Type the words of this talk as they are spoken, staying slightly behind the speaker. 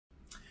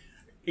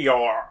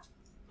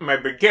may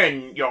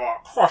begin your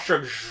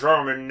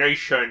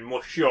cross-examination,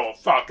 Monsieur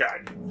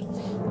Falcon.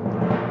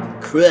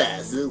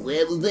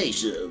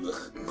 Cross-examination.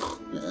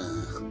 I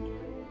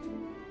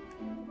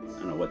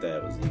don't know what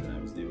that was even I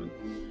was doing.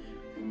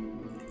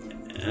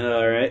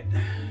 Alright,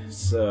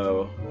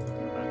 so...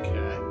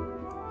 Okay.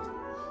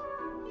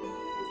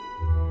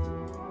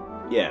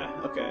 Yeah,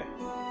 okay.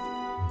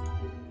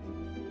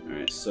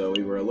 Alright, so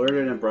we were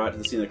alerted and brought to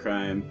the scene of the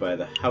crime by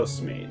the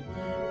housemaid.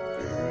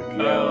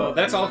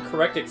 That's all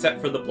correct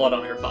except for the blood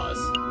on her paws.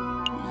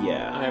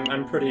 Yeah.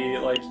 I'm pretty,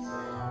 like...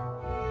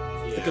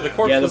 Yeah. The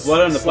corpse the was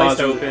blood on the sliced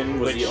paws open,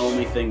 was which the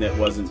only thing that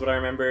wasn't... That's what I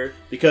remember.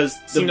 Because...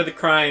 Scene of the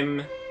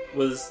crime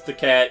was the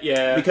cat,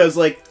 yeah. Because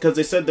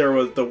they said there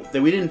was...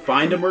 that we didn't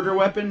find a murder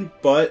weapon,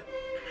 but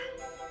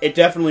it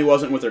definitely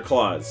wasn't with her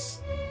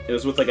claws. It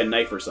was with, like, a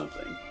knife or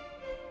something.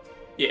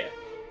 Yeah.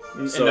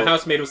 And the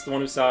housemaid was the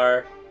one who saw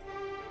her.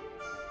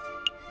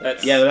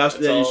 Yeah, the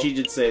housemaid, and she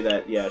did say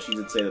that. Yeah, she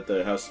did say that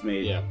the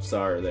housemaid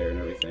saw her there and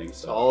everything.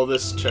 So all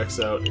this checks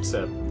out,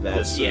 except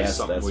this is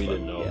something we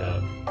didn't know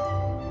about.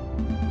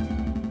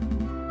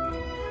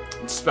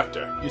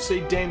 Inspector, you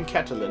say Dame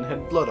Catelyn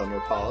had blood on her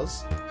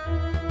paws?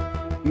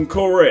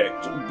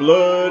 Correct.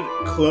 Blood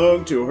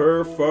clung to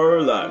her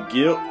fur like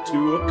guilt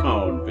to a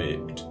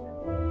convict.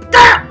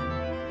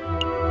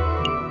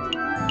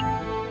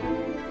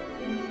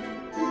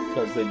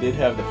 Because they did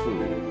have the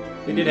food.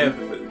 They did have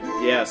the food.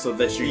 Yeah, so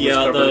that she was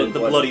covered in blood.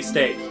 The bloody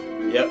steak.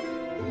 Yep.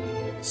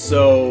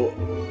 So,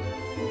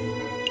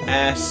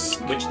 ask...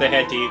 Which they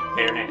had to eat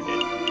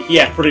barehanded.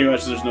 Yeah, pretty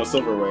much. There's no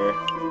silverware.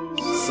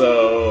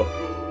 So,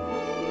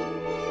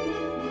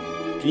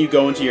 can you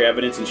go into your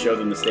evidence and show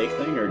them the steak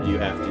thing, or do you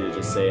have to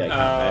just say, like,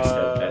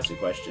 ask a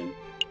question?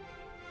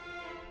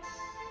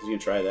 You can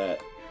try that.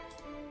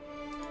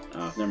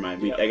 Oh, never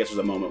mind. I guess there's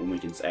a moment when we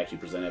can actually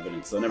present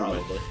evidence, so never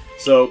mind.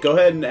 So, go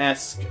ahead and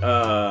ask...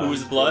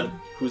 whose blood?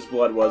 Whose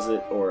blood was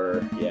it,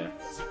 or... yeah.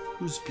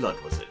 Whose blood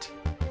was it?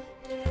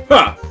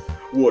 Ha!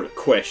 What a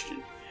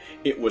question.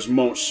 It was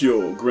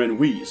Monsieur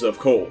Grenouille's, of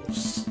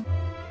course.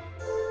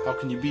 How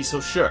can you be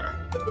so sure?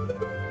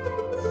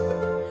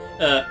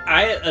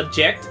 I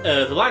object.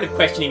 The line of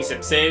questioning is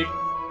absurd.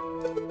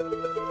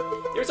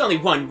 There was only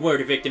one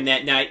murder victim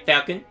that night,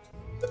 Falcon.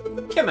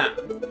 Come on.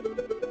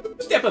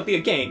 Step up your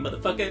game,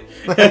 motherfucker.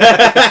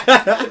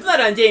 The blood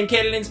on Dame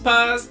Catelyn's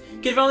paws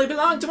could have only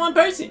belonged to one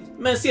person,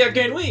 Monsieur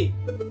Grenouille.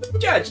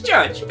 Judge,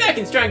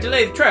 Falcon's trying to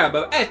lay the trial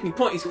by asking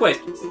pointless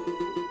questions.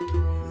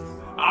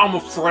 I'm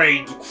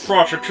afraid the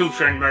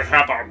prosecution may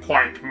have a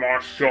point,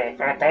 Monsieur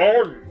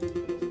Falcon.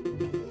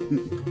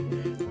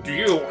 Do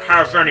you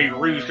have any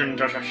reason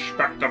to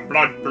suspect the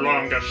blood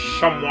belonged to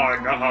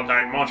someone other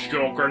than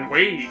Monsieur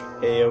Grenouille?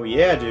 Hell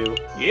yeah, I do.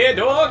 Yeah,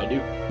 dog. I do.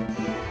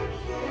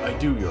 I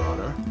do, Your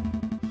Honor.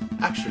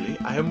 Actually,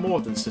 I have more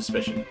than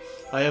suspicion.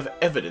 I have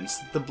evidence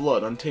that the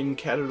blood on Dame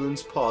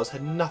Catelyn's paws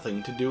had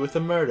nothing to do with the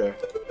murder.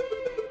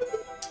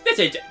 That's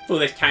a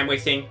foolish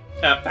time-wasting,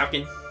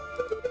 Falcon.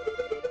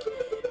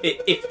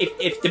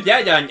 If the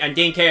blood on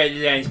Dame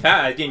Catelyn's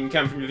paws didn't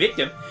come from the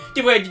victim,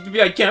 then where did the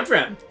blood come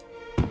from?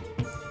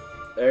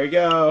 There you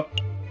go.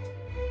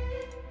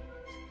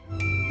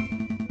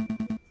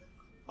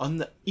 On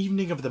the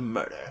evening of the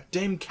murder,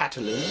 Dame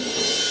Catelyn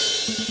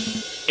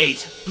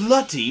ate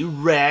bloody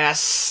rare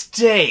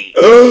steak.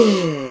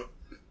 Hold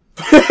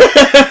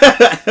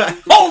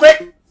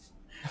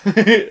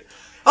it!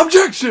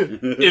 Objection!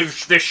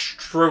 Is this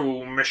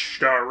true,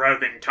 Mr.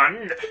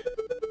 Revington?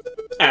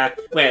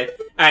 Well,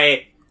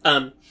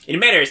 in a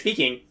matter of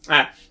speaking,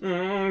 I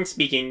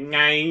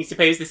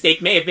suppose the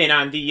steak may have been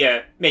on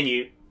the,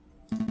 menu.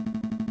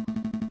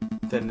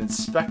 Then,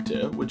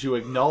 Inspector, would you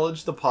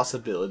acknowledge the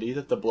possibility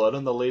that the blood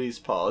on the lady's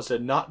paws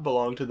had not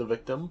belonged to the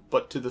victim,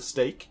 but to the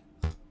steak?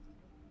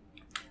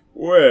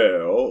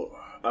 Well,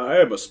 I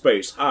am a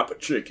space hopper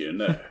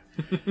chicken.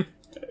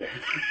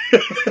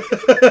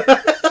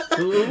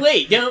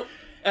 Wait, don't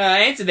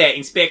answer that,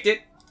 Inspector.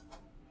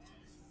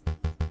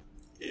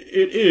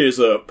 It is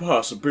a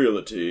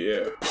possibility.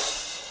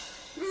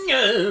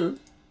 No.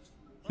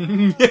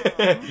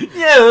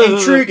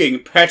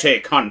 Intriguing,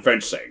 petty,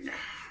 convincing.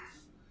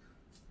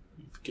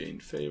 You've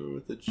gained favor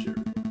with the jury.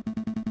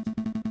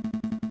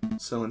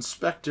 So,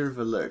 Inspector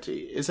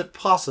Valerti, is it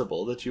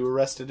possible that you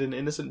arrested an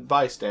innocent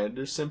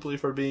bystander simply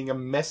for being a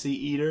messy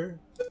eater?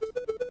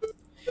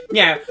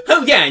 Now,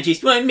 hold on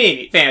just 1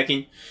 minute,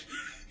 Falcon.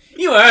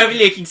 You are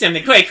overlooking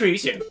something quite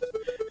crucial.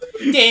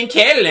 Dame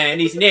Catelyn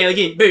is an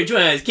elegant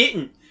bourgeois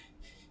kitten.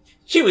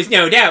 She was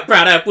no doubt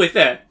brought up with,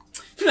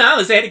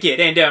 flawless etiquette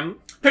and,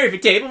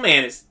 perfect table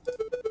manners.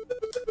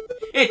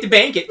 At the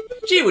banquet,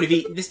 she would have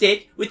eaten the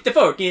steak with the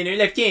fork in her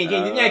left hand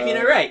and the knife in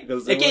her right,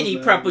 like any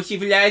proper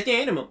civilized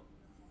animal.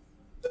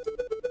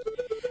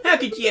 How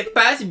could you have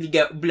possibly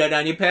got blood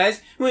on your paws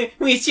with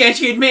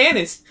such good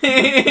manners?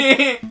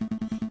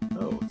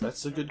 Oh,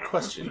 that's a good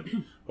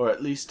question. Or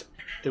at least,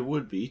 it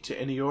would be to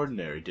any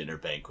ordinary dinner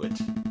banquet.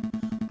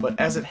 But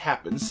as it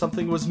happens,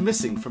 something was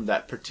missing from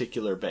that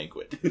particular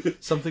banquet.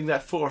 Something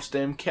that forced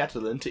Dame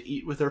Catelyn to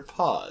eat with her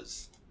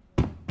paws.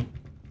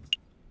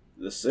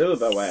 The The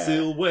silverware.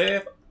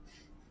 Silverware.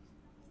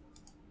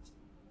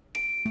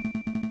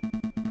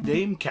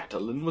 Dame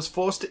Catelyn was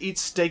forced to eat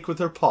steak with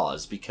her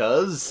paws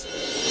because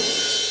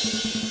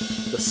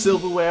the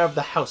silverware of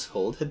the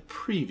household had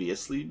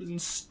previously been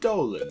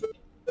stolen.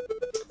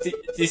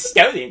 It's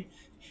stolen?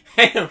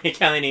 I don't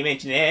recall any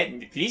mention of that in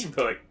the police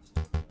report.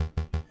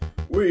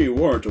 We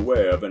weren't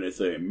aware of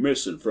anything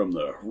missing from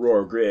the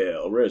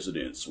Rorgale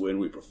residence when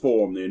we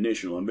performed the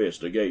initial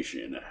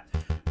investigation.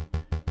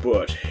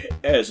 But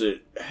as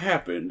it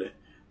happened,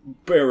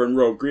 Baron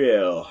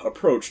Rogriel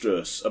approached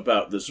us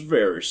about this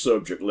very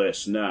subject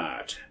last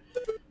night.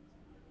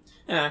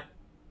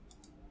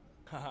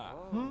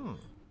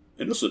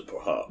 Innocent,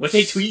 perhaps. What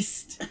a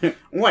twist!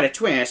 What a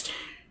twist!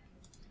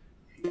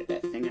 You got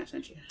that thing I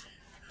sent you?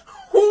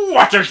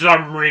 What is the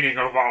meaning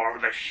of all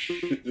of this?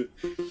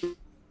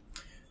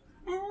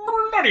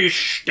 Bloody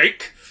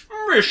steak!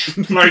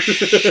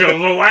 Misplaced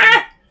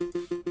silverware!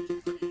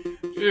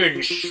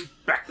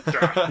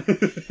 Inspector,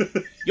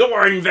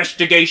 your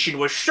investigation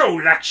was so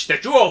lax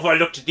that you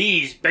overlooked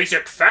these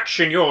basic facts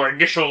in your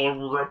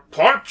initial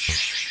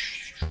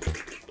reports.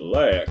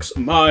 Lax?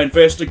 My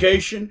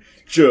investigation?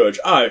 Judge,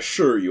 I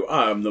assure you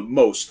I am the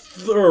most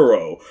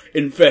thorough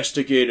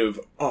investigative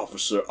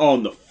officer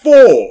on the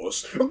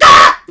force.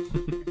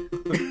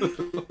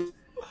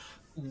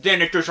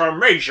 Then it is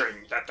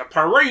amazing that the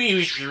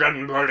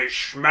Parisian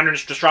police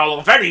managed to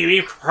solve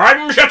any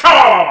crimes at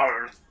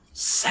all.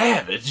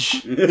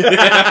 Savage?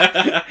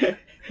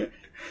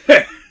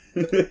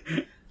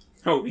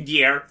 Oh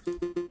dear.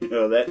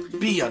 Oh, that...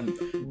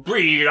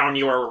 Breathe on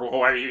your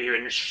way,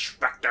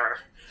 Inspector.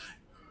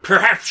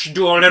 Perhaps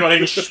do a little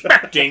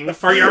inspecting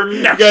for your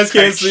next You guys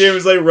can't case. see him,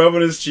 he's like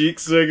rubbing his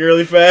cheeks like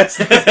really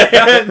fast.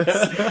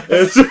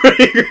 It's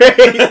pretty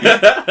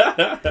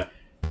great.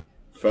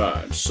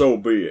 Fine, so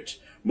be it,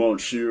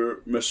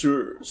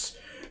 messieurs.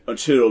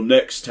 Until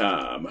next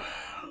time,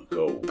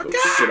 go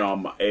sit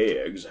on my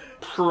eggs.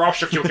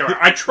 Prosecutor,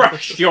 I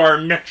trust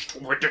your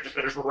next witness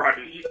is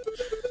ready.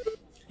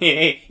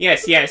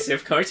 Yes,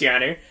 of course, Your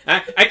Honor.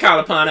 I call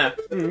upon,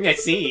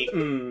 let's see,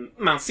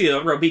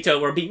 Monsieur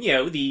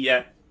Robinho,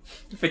 the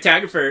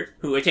photographer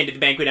who attended the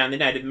banquet on the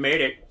night of the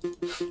murder.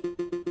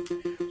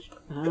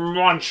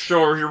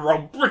 Monsieur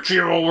Robinho,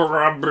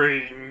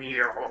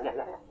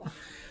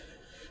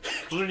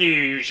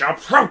 please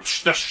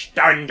approach the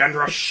stand and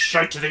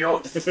recite the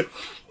oath.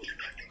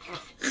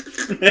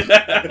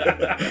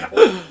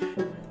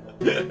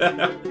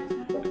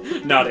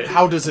 Not it.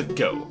 How does it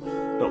go?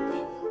 No.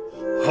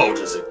 How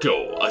does it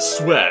go? I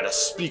swear to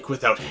speak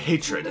without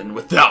hatred and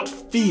without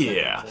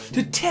fear,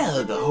 to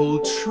tell the whole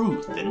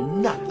truth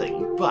and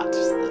nothing but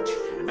the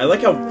truth. I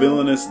like how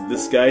villainous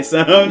this guy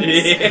sounds.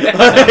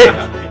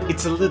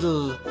 It's a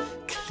little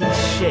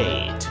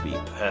cliche, to be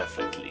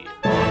perfectly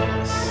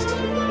honest.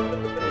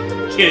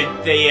 Could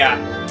the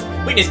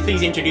witness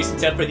please introduce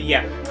himself for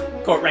the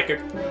court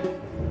record?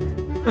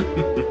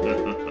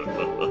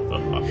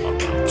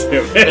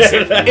 As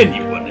if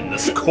anyone in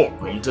this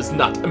courtroom does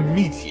not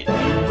immediately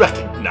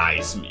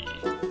recognize me.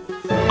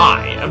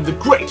 I am the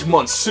great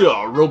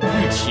Monsieur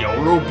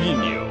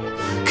Robinho,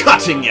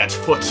 cutting-edge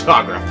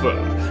photographer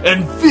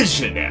and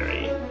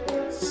visionary.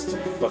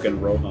 Fucking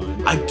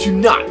Rohan. I do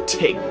not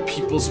take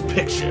people's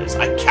pictures,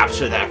 I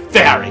capture their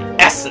very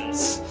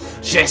essence.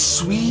 Je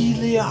suis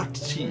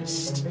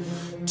l'artiste,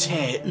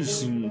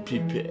 t'es un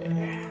pipé.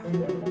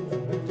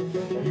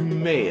 You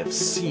may have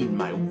seen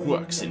my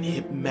works in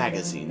hip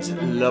magazines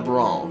Le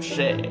Branche,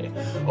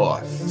 or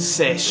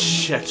C'est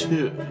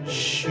Chateau,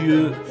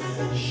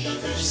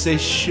 C'est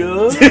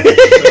Chaud?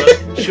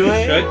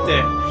 Chouette.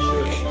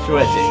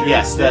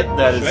 Yes, that's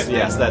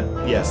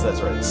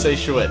right. C'est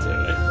Chouette.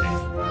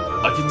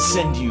 I can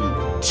send you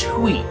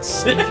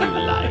tweets if you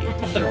like.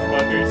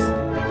 Motherfuckers.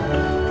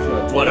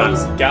 What on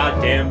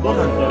goddamn What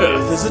on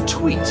earth motherfuckers? is a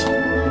tweet?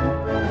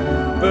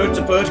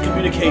 Bird-to-bird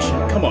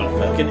communication. Come on,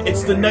 Falcon.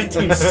 It's the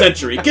 19th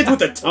century. Get with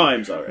the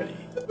times already.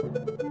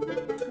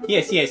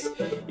 Yes.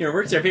 Your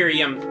works are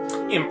very,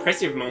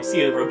 impressive,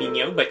 Monsieur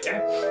Robinho, but,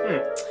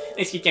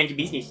 let's get down to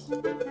business.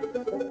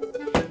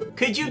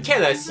 Could you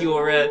tell us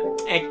your,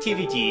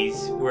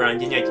 activities were on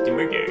the night of the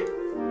murder?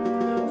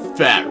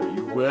 Very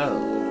well.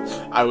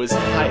 I was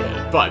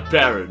hired by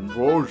Baron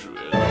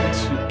Rorgel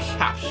to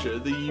capture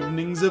the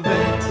evening's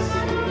events.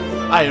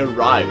 I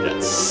arrived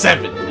at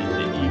 7 in the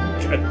evening.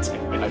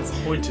 I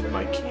pointed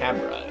my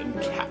camera and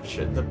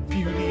captured the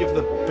beauty of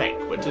the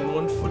banquet in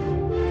one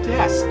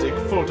fantastic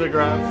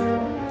photograph.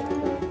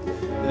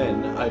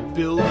 Then I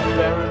billed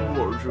Baron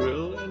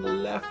Rorgel and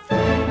left.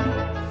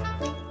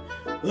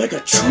 Like a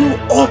true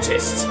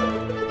artist.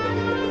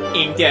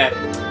 And,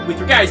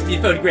 with regards to the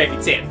photograph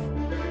itself,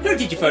 who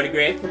did you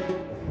photograph?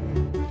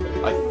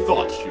 I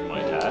thought you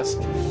might ask.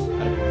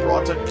 I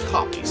brought a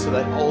copy so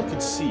that all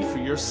could see for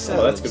yourselves.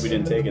 Oh, that's good we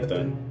didn't take it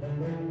then.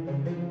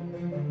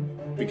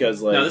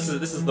 Because, like... No,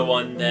 this is the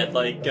one that,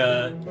 like,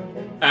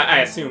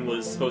 I assume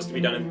was supposed to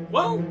be done in...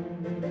 Well,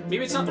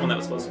 maybe it's not the one that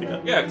was supposed to be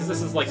done. Yeah, because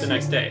this is, like, the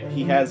next day.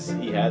 He has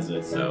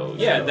it. So,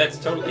 yeah, that's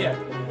totally... Yeah.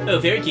 Oh,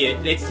 very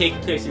good. Let's take a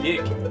closer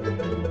look.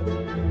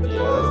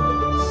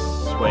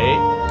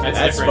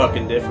 That's different.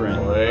 fucking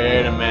different.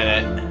 Wait a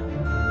minute.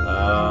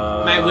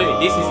 My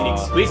word, this is an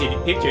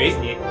exquisite picture,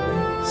 isn't it?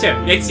 So,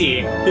 let's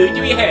see. Who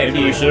do we have Maybe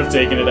we here? should have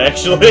taken it,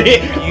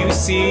 actually. You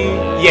see,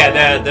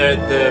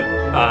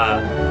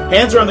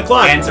 Hands are on the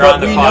clock. Hands are but on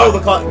the we clock. know the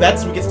clock. We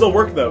can still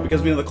work, though,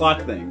 because we know the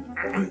clock thing.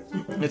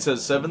 It says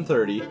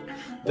 7:30.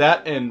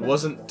 That and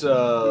wasn't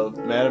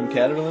Madame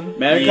Catterlin?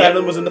 Madame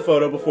Catelyn was in the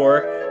photo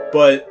before,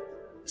 but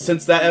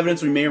since that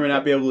evidence we may or may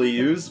not be able to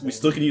use, we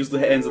still can use the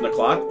hands on the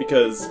clock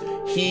because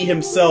he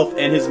himself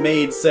and his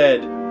maid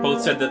said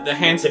Both said that the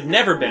hands have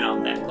never been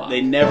on that clock.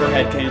 they never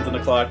had hands on the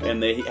clock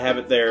and they have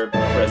it there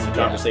as a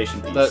conversation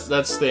piece.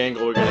 That's the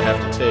angle we're gonna have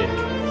to take.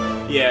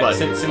 Yeah, But,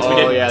 since we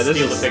didn't this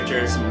steal is the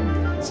picture.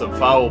 Some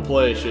foul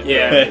play shit.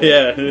 Yeah.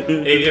 yeah.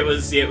 It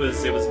was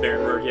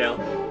Baron Rourgel.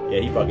 Yeah,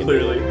 he fucking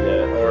Clearly.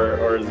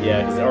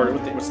 Yeah, or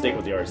we'll stick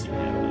with the RC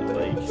man.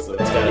 Like, so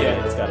it's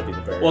gotta be the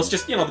Baron. Well, it's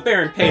just, the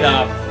Baron paid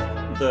off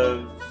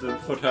the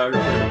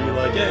photographer to be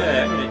like,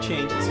 yeah, I'm gonna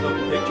change this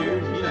fucking picture,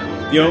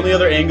 the only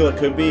other angle it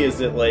could be is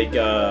that like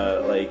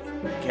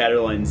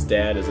Catterline's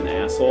dad is an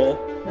asshole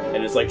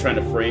and is like trying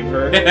to frame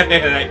her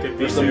that could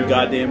be for some too.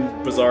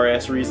 goddamn bizarre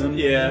ass reason.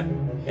 Yeah.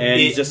 And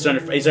he's just trying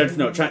to frame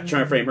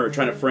her,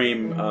 trying to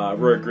frame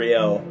Roar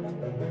Griel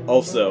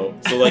also.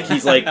 So like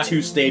he's like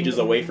 2 stages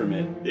away from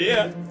it.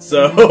 Yeah.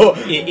 So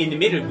In the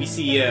middle, we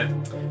see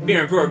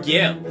Baron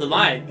Rourgel, the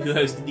lion, who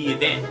hosted the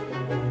event.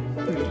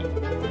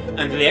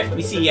 On the left,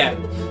 we see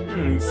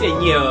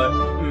Seigneur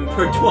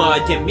Pertois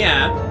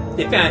Demian,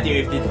 the founder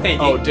of the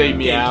defendant. Oh,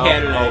 Damian.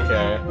 Catterline.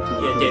 Okay.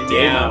 Yeah, Damian.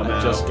 Demian. I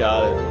just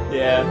got it.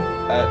 Yeah.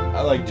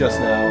 I like just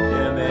now.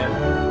 Yeah, man.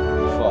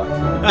 Fuck.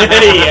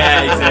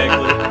 Yeah,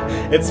 exactly.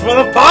 it's full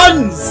of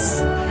puns.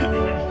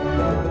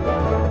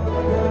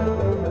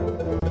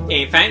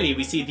 And finally,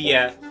 we see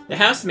the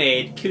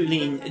housemaid,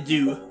 Colleen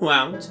Du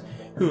Huant,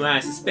 who I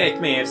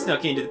suspect may have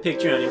snuck into the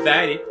picture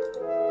uninvited.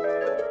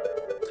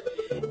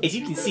 As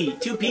you can see,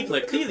 2 people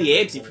are clearly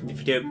absent from the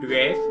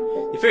photograph.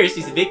 The first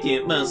is the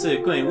victim, Monsieur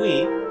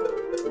Gwenwy.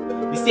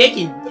 The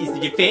second is the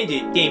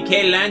defendant, Dame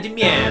Cataline de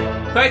Miam.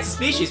 Quite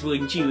suspicious,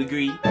 wouldn't you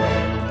agree?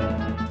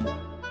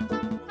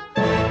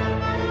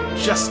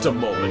 Just a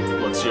moment,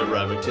 Monsieur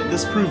Remington.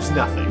 This proves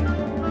nothing.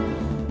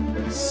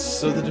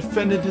 So the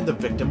defendant and the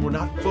victim were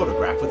not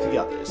photographed with the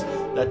others.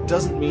 That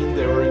doesn't mean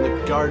they were in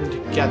the garden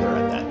together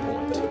at that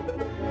point.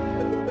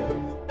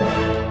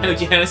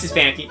 Hold your horses,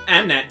 Falcon.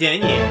 I'm not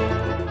done yet.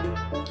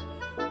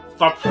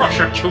 the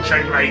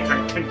prosecution may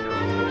continue.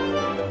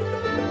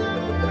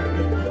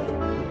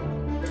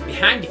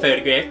 Behind the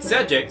photographed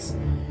subjects,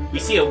 we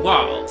see a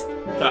wall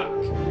clock.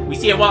 We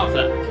see a wall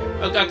clock.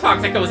 A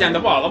clock that goes on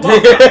the wall. A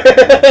wall clock.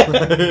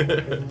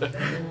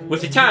 With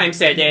the time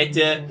set at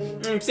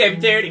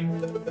 7:30.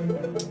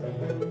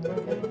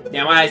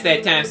 Now, why is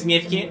that time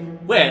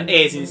significant? Well,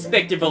 as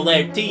Inspector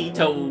Valerti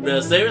told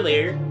us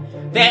earlier,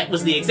 that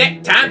was the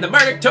exact time the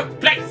murder took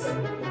place.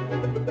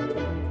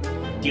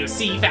 Do you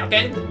see,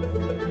 Falcon?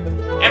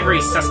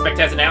 Every suspect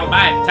has an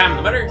alibi at the time of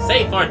the murder,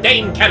 save for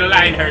Dame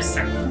Cataline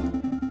herself.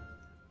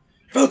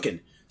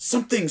 Falcon,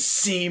 something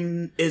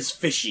is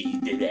fishy.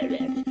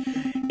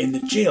 In the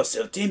jail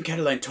cell, Dame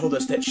Cataline told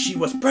us that she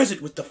was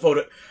present with the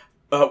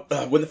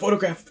when the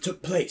photograph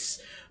took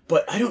place,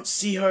 but I don't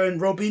see her in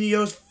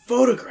Robinio's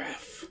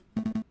photograph.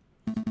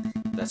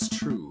 That's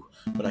true,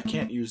 but I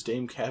can't use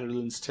Dame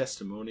Catterline's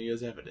testimony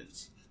as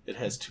evidence. It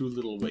has too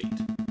little weight.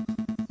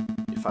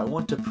 If I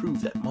want to prove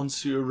that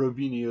Monsieur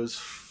Robinio's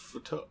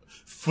photograph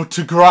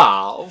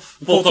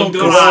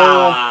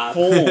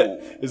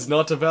is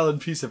not a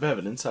valid piece of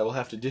evidence, I will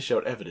have to dish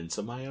out evidence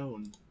of my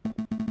own.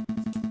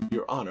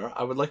 Your Honor,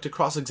 I would like to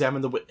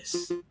cross-examine the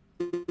witness.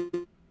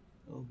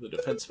 Well, the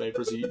defense may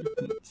proceed.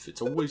 It's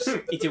a waste.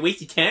 It's a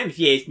waste of time if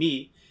you ask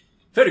me.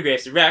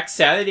 Photographs are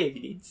rock-solid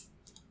evidence.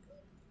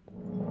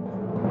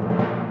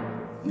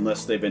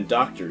 Unless they've been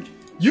doctored.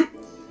 You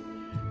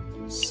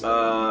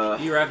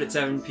arrived at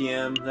 7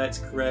 p.m. That's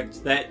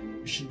correct. That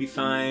should be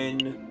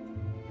fine.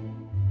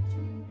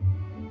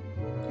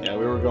 Yeah,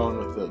 we were going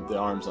with the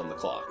arms on the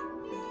clock.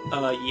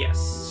 Yes.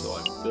 So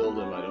I filled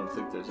them. I don't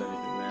think there's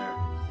anything there.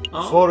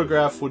 Oh.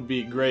 Photograph would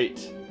be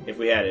great If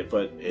we had it,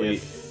 but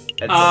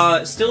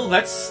Still,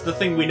 that's the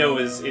thing we know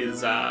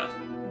is out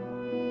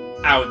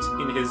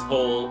in his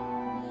whole...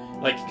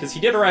 Like, because he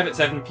did arrive at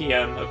 7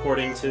 p.m.,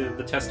 according to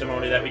the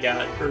testimony that we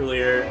got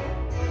earlier.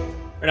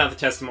 Or not the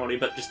testimony,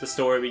 but just the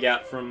story we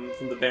got from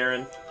the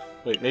Baron.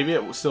 Wait, maybe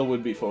it still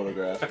would be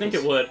photographed. I think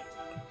it would.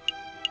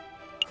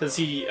 Because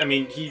he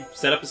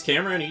set up his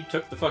camera and he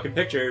took the fucking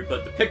picture,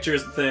 but the picture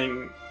is the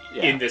thing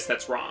in this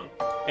that's wrong.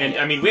 And,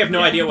 I mean, we have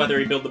no idea whether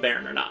he billed the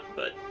Baron or not,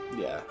 but...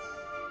 Yeah.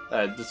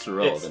 That's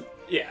irrelevant.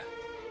 Yeah.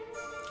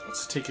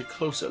 Let's take a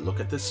closer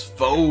look at this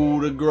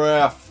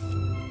photograph.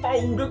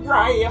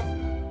 Photograph!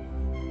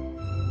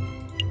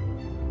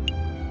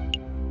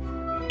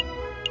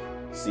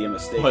 see a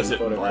mistake Was in it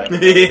the photograph.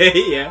 black?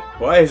 Yeah.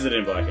 Why is it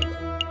in black and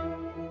white?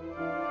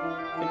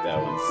 I think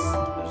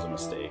there's a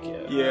mistake,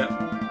 yeah.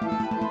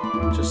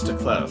 Yeah. Just to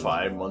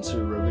clarify,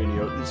 Monsieur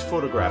Robinio, these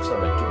photographs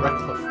are a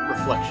direct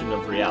reflection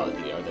of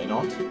reality, are they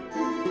not?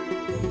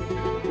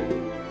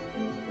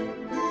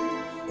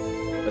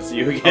 That's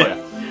you Oh, again.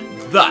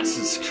 yeah. That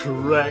is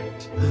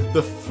correct.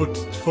 The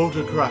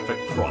photographic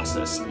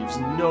process leaves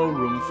no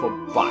room for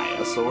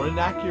bias or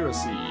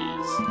inaccuracies.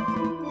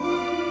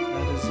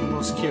 That is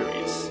most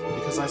curious,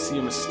 because I see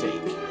a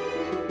mistake.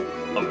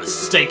 A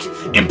mistake?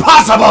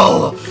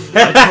 Impossible!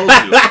 I told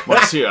you,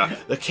 monsieur,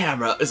 the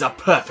camera is a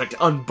perfect,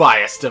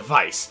 unbiased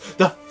device.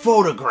 The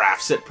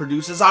photographs it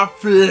produces are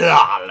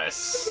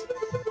flawless.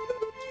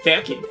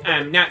 Falcon,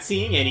 I'm not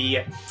seeing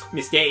any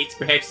mistakes.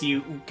 Perhaps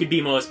you could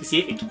be more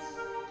specific.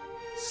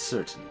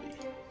 Certainly.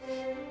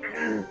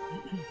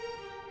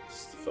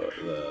 It's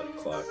the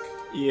clock.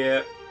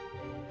 Yeah.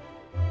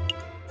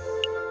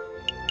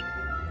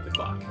 The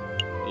clock.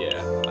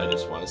 Yeah, I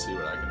just want to see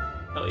what I can...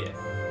 Oh, yeah.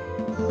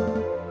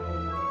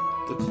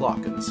 The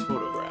clock in this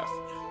photograph.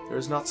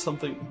 There's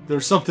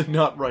something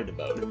not right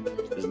about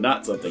it. There's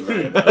not something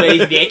right about Well, it.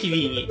 isn't that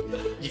convenient?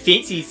 You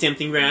fancy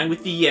something wrong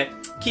with the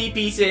key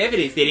piece of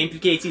evidence that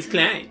implicates his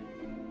client.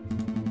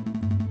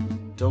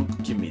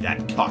 Don't give me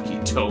that cocky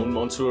tone,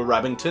 Monsieur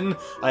Rabbington.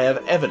 I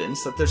have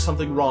evidence that there's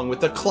something wrong with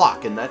the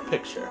clock in that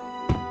picture.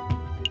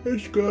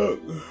 Let's go.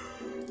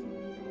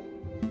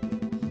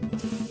 The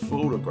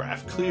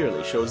photograph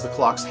clearly shows the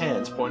clock's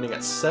hands pointing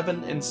at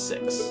 7 and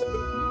 6.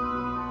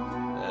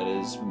 That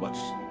is much...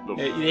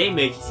 They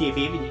make you see if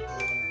evident.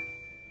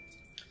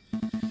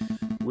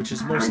 Which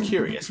is most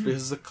curious,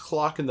 because the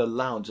clock in the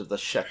lounge of the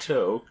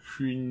Chateau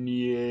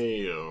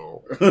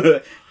Criniel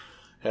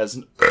has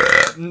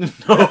no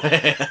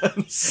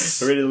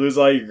hands. Ready to lose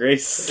all your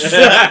grace?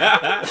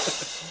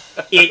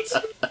 It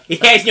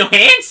has no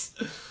hands?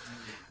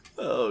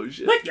 Oh,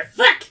 shit. What the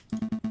fuck?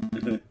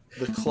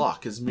 The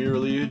clock is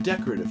merely a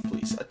decorative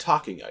piece, a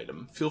talking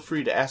item. Feel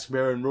free to ask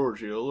Baron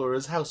Rorgiel or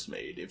his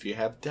housemaid if you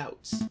have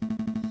doubts.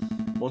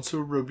 Monsieur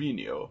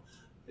Robinho,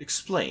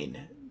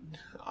 explain.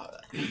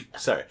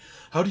 Sorry.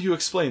 How do you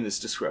explain this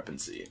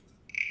discrepancy?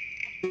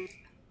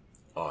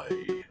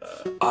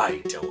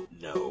 I don't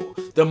know.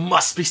 There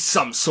must be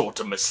some sort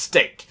of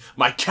mistake.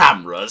 My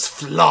camera is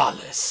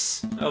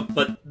flawless. Oh,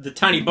 but the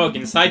tiny bug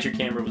inside your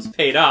camera was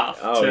paid off.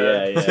 Oh,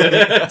 to,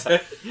 yeah.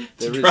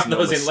 There drop is no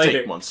those in mistake,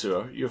 later.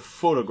 monsieur. Your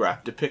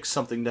photograph depicts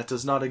something that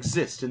does not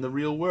exist in the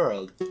real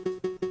world.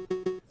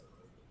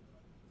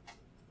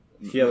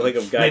 Yeah, like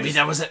a guy. Maybe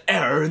there was an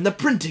error in the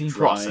printing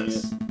Drawing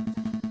process.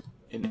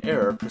 An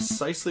error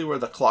precisely where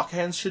the clock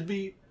hands should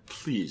be?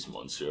 Please,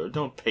 monsieur,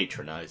 don't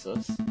patronize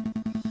us.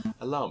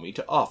 Allow me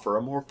to offer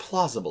a more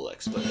plausible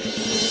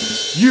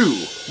explanation.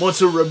 You,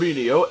 Monsieur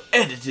Rabinio,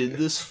 edited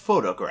this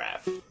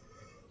photograph.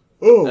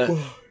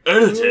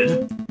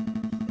 Edited?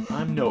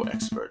 I'm no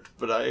expert,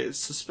 but I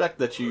suspect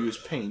that you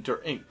used paint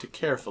or ink to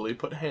carefully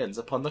put hands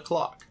upon the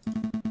clock.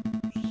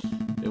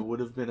 It would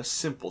have been a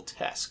simple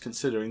task,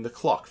 considering the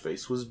clock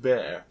face was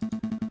bare.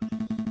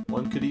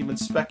 One could even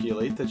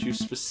speculate that you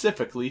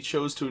specifically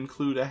chose to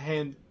include a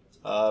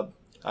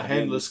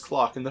handless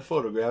clock in the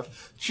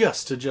photograph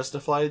just to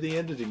justify the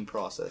editing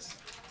process.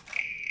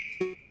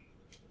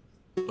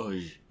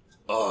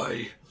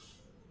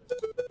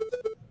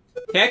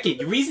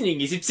 Hackett, your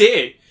reasoning is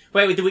absurd.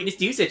 Why would the witness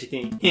do such a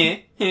thing?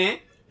 Huh?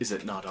 Is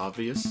it not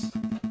obvious?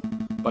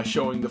 By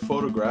showing the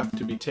photograph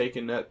to be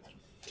taken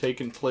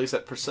place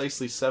at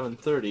precisely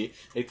 7:30,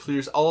 it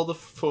clears all the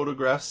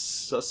photograph's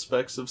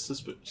suspects of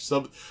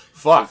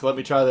Fuck, let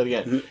me try that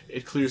again.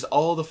 It clears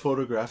all the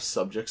photograph's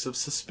subjects of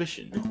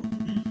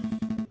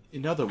suspicion.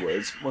 In other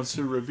words,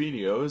 Monsieur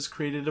Rabinio has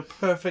created a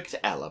perfect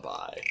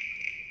alibi.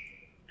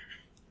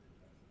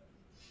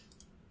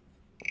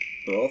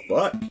 Oh,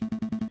 fuck.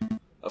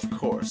 Of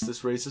course,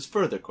 this raises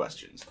further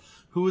questions.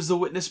 Who is the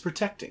witness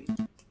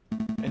protecting?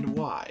 And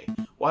why?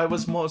 Why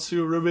was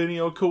Monsieur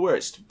Rabinio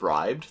coerced?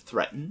 Bribed?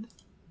 Threatened?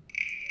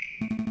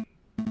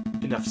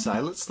 Enough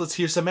silence. Let's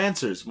hear some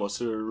answers,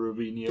 Monsieur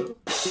Rubinho.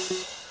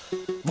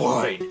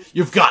 Fine.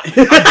 You've got it.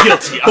 I'm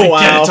guilty. I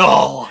get it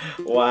all.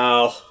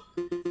 Wow.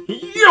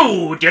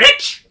 You did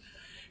it!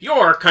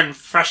 You're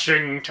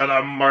confessing to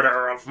the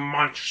murder of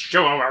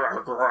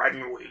Monsieur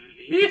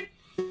Granwy.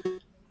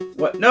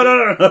 What?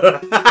 No.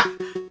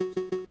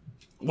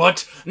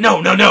 What?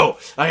 No.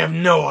 I have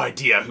no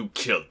idea who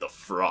killed the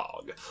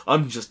frog.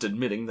 I'm just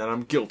admitting that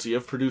I'm guilty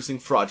of producing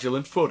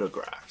fraudulent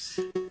photographs.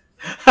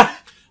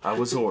 I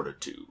was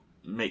ordered to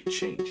make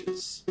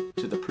changes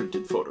to the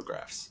printed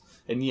photographs.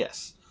 And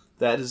yes,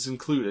 that is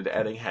included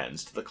adding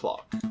hands to the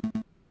clock.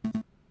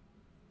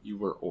 You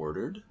were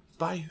ordered?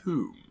 By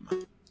whom?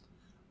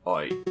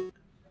 I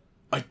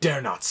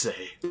dare not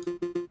say.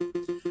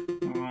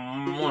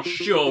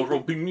 Monsieur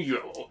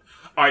Robinho,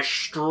 I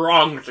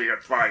strongly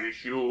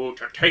advise you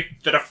to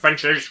take the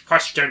defense's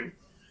question.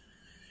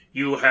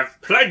 You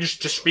have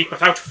pledged to speak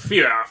without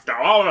fear, after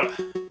all.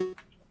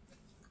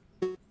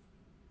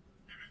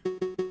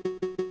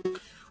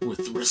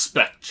 With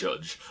respect,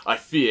 Judge, I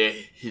fear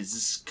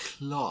his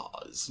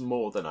claws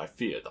more than I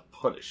fear the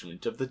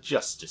punishment of the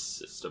justice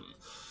system.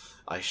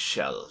 I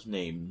shall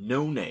name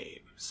no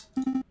names.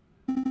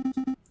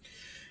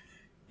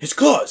 His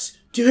claws!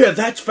 Do you hear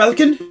that,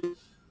 Falcon?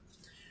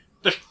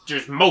 This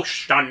is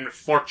most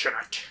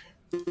unfortunate.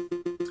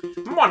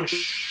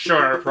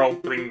 Monsieur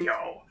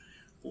Robinho,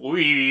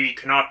 We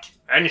cannot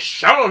and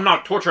shall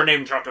not torture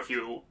names out of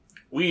you.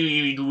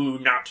 We do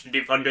not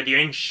live under the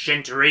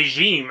ancient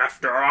regime,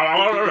 after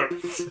all.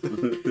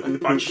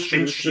 But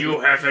since you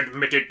have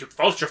admitted to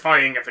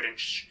falsifying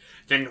evidence,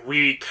 then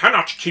we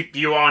cannot keep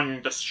you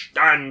on the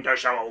stand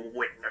as our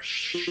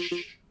witness.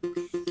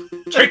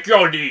 Take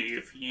your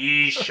leave.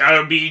 Ye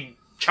shall be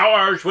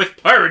charged with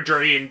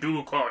perjury in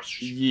due course.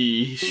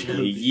 Ye shall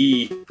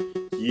Ye.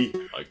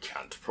 I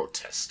can't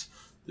protest.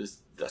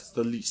 That's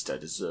the least I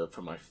deserve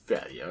for my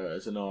failure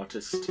as an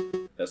artist.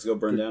 Let's go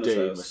burn down his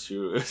Good day, house.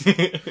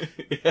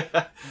 monsieur.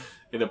 Yeah.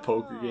 In a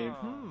poker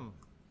game.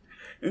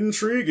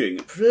 Intriguing.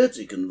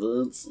 Pretty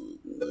convincing.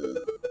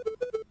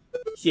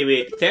 So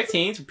the tax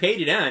hands were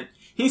paid it on.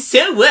 And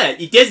so what?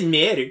 It doesn't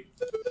matter.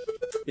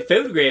 The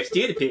photograph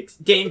still depicts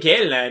Dame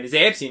Caroline is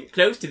absent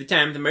close to the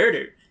time of the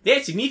murder.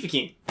 That's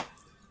significant.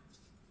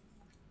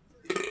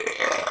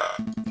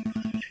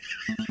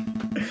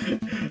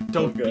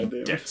 Don't goddamn.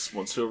 be dense,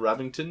 Monsieur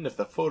Rabington. If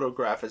the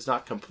photograph is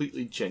not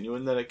completely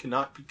genuine, then it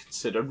cannot be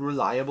considered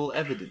reliable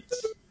evidence.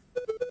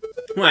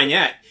 Why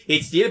not?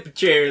 It's still a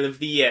portrayal of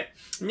the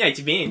night's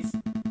events.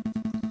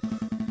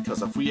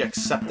 Because if we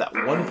accept that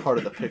one part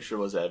of the picture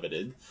was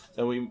edited,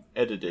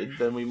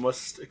 then we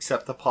must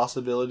accept the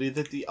possibility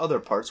that the other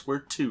parts were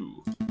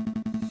too.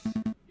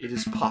 It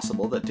is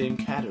possible that Dame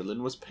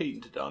Caterlin was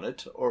painted on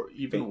it, or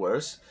even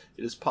worse,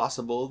 it is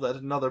possible that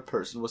another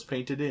person was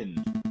painted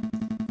in.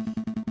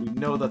 We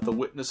know that the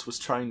witness was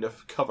trying to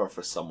cover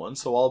for someone,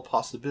 so all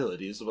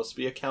possibilities must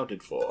be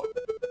accounted for.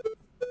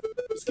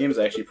 This game's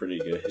actually pretty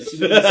good.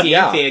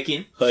 Yeah.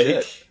 Thinking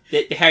Like,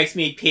 that the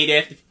housemaid paid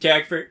off the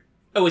photographer?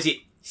 Or was it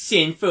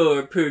sin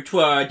for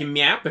pourtoir de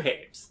mer,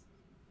 perhaps?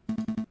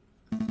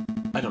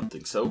 I don't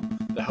think so.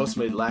 The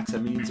housemaid lacks a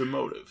means or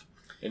motive,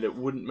 and it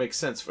wouldn't make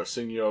sense for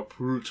Signor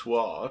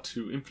Pourtois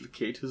to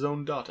implicate his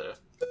own daughter.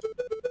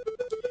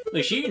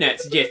 Well, sure you're not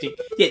suggesting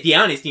that the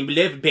honest and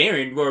beloved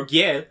Baron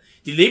Rourgel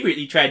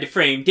deliberately tried to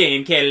frame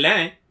Dame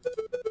Caroline?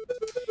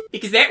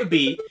 Because that would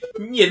be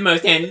the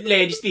most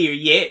outlandish theory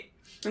yet.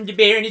 And the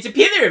Baron is a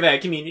pillar of our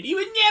community. He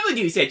would never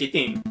do such a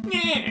thing.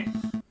 Yeah.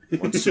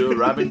 Monsieur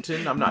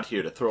Rabington, I'm not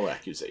here to throw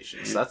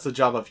accusations. That's the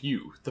job of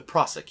you, the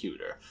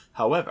prosecutor.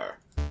 However...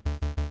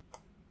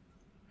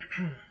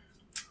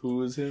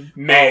 Who is him?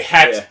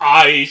 Mayhaps yeah.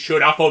 I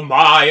should offer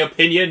my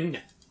opinion.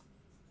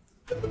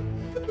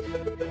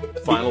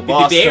 Final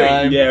boss Baron.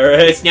 time. yeah, right?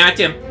 It's not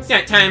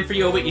time for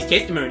your witness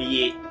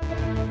testimony yet.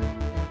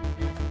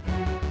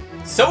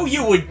 So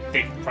you would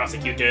think,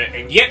 prosecutor,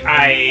 and yet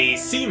I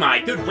see my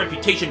good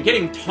reputation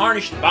getting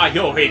tarnished by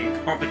your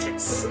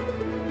incompetence.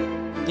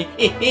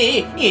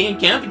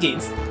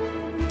 Incompetence.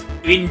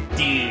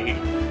 Indeed.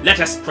 Let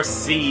us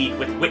proceed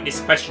with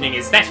witness questioning.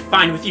 Is that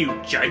fine with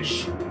you,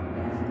 Judge?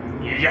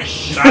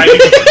 Yes, I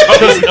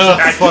suppose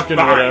that's Fucking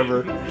fine.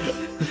 whatever.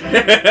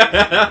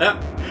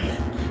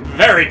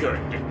 Very good.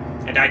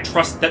 And I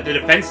trust that the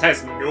defense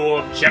has no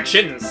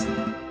objections.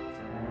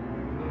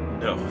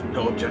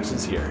 No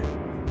objections here.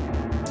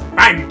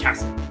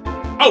 Fantastic.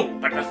 Oh,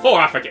 but before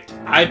I forget,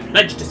 I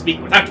pledge to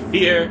speak without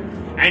fear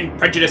and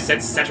prejudice,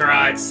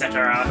 etc.,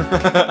 etc.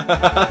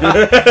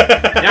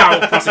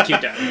 Now,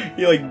 prosecutor,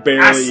 He like barely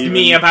ask even...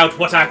 me about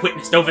what I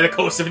witnessed over the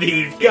course of the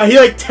evening. Yeah, he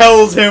like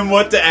tells him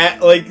what to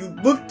act. Like,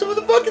 look, who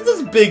the fuck is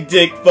this big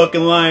dick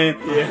fucking lion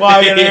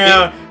walking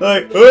around?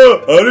 Like,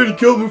 oh, I didn't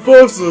kill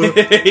Mufasa.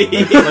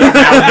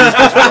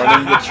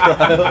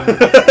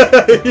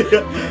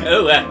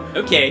 Oh,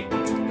 okay.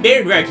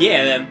 Baron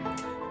Rourgel,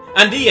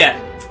 on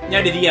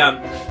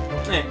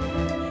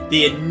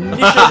the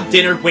initial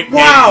dinner went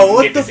Wow,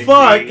 what the fuck?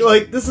 magnificently.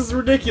 Like, this is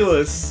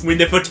ridiculous. When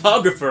the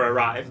photographer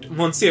arrived,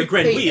 Monsieur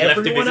Grenouille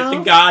left to everyone visit the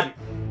off? garden.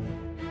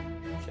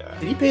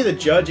 Did he pay the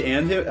judge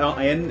and him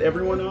and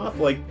everyone off?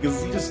 Like,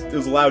 because he just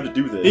was allowed to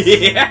do this.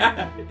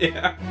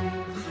 yeah.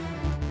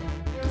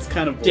 It's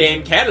kind of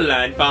Dame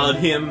Caroline followed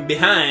him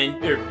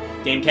behind,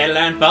 Dame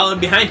Caroline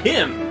followed behind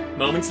him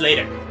moments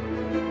later.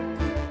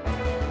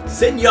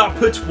 Senor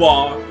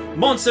Pourtois,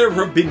 Monsieur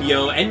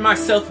Robinho, and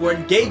myself were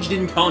engaged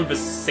in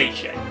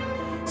conversation,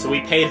 so we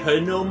paid her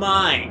no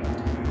mind.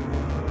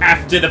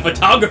 After the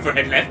photographer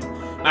had left,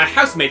 my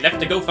housemaid left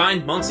to go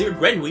find Monsieur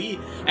Grenouille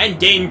and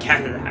Dame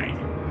Caroline.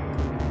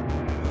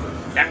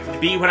 That would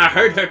be when I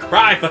heard her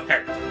cry for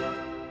help.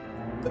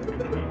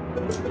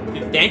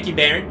 Thank you,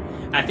 Baron.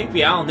 I think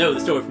we all know the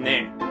story from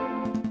there.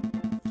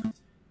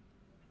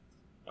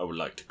 I would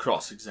like to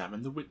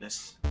cross-examine the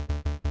witness.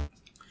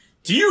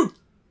 Do you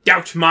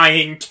doubt my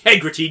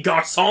integrity,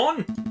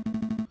 garçon?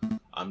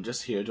 I'm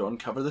just here to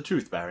uncover the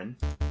truth, Baron.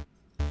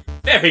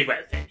 Very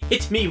well then,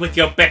 hit me with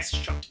your best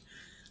shot.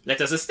 Let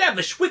us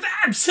establish with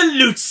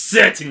absolute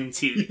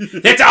certainty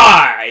that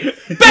I,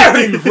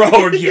 Baron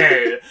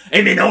Rourgel,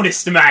 am an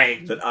honest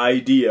man. that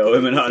idea.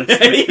 I'm an honest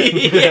man.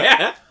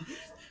 Yeah.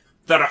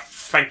 That a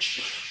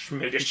French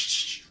may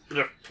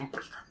that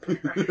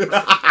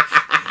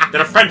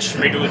a French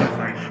may do the thing.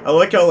 I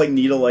like how like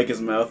needle like his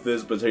mouth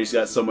is, but he's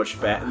got so much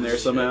fat in there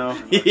somehow.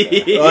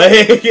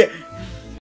 like,